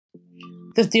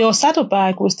The Dior Saddle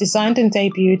Bag was designed and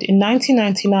debuted in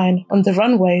 1999 on the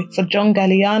runway for John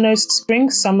Galliano's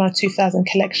Spring-Summer 2000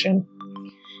 collection.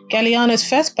 Galliano's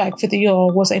first bag for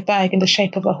Dior was a bag in the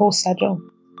shape of a horse saddle.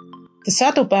 The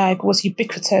saddle bag was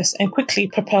ubiquitous and quickly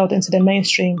propelled into the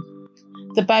mainstream.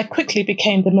 The bag quickly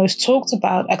became the most talked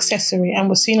about accessory and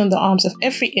was seen on the arms of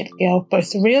every it girl,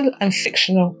 both real and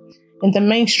fictional, in the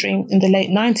mainstream in the late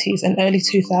 90s and early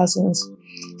 2000s.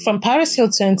 From Paris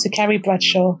Hilton to Carrie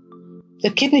Bradshaw, the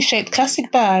kidney-shaped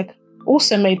classic bag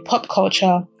also made pop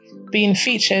culture, being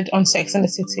featured on Sex and the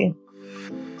City.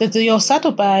 The Dior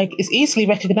Saddle Bag is easily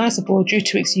recognizable due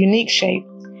to its unique shape.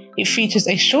 It features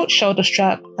a short shoulder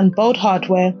strap and bold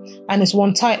hardware and is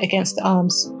worn tight against the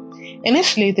arms.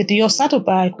 Initially, the Dior Saddle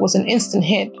Bag was an instant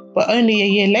hit, but only a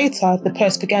year later, the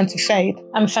purse began to fade,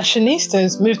 and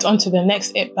fashionistas moved on to the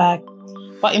next it bag.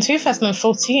 But in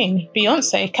 2014,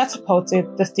 Beyoncé catapulted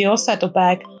the Dior Saddle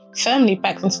Bag firmly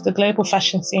back into the global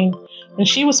fashion scene, and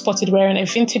she was spotted wearing a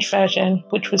vintage version,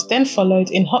 which was then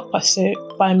followed in hot pursuit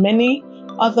by many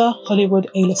other Hollywood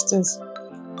A-listers.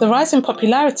 The rise in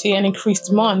popularity and increased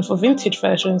demand for vintage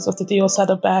versions of the Dior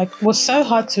Saddle Bag was so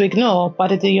hard to ignore by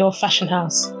the Dior fashion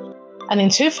house. And in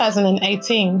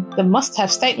 2018, the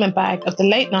must-have statement bag of the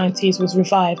late 90s was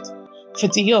revived for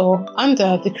Dior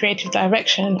under the creative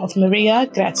direction of Maria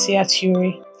Grazia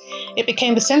Chiuri. It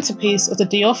became the centerpiece of the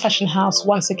Dior fashion house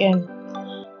once again.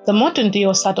 The modern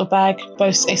Dior Saddle Bag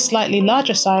boasts a slightly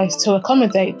larger size to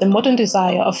accommodate the modern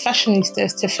desire of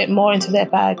fashionistas to fit more into their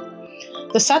bag.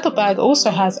 The saddle bag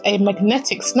also has a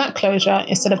magnetic snap closure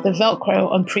instead of the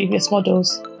Velcro on previous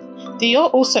models.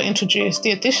 Dior also introduced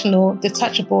the additional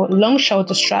detachable long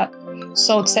shoulder strap,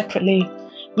 sold separately,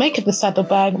 making the saddle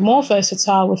bag more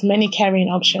versatile with many carrying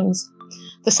options.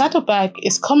 The saddle bag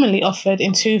is commonly offered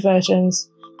in two versions,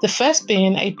 the first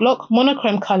being a block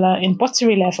monochrome colour in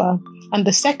buttery leather, and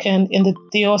the second in the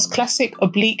Dior's classic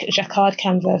oblique jacquard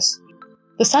canvas.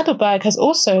 The saddle bag has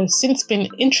also since been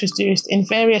introduced in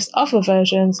various other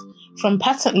versions, from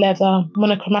patent leather,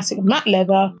 monochromatic matte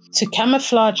leather, to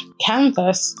camouflage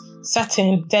canvas,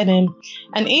 satin, denim,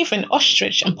 and even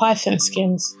ostrich and python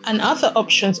skins. And other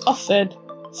options offered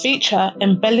feature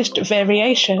embellished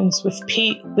variations with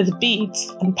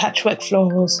beads and patchwork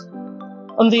florals.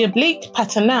 On the oblique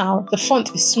pattern now, the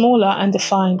font is smaller and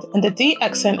defined, and the D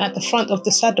accent at the front of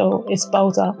the saddle is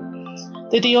bolder.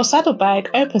 The Dior Saddle Bag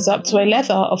opens up to a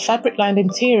leather or fabric-lined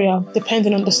interior,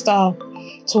 depending on the style,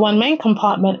 to one main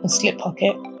compartment and slip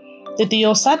pocket. The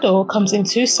Dior Saddle comes in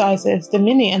two sizes, the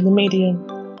mini and the medium.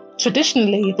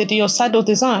 Traditionally, the Dior Saddle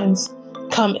designs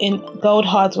come in gold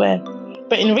hardware,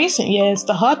 but in recent years,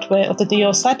 the hardware of the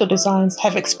Dior Saddle designs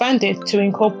have expanded to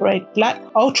incorporate black,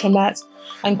 ultramatte,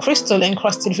 and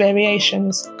crystal-encrusted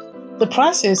variations. The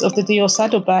prices of the Dior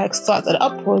Saddle Bag start at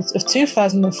upwards of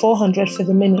 $2,400 for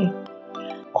the mini.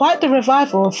 Quite the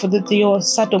revival for the Dior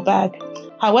Saddle Bag.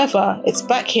 However, it's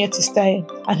back here to stay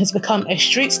and has become a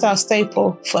street-style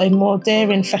staple for a more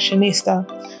daring fashionista,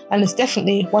 and is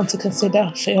definitely one to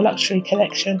consider for your luxury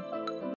collection.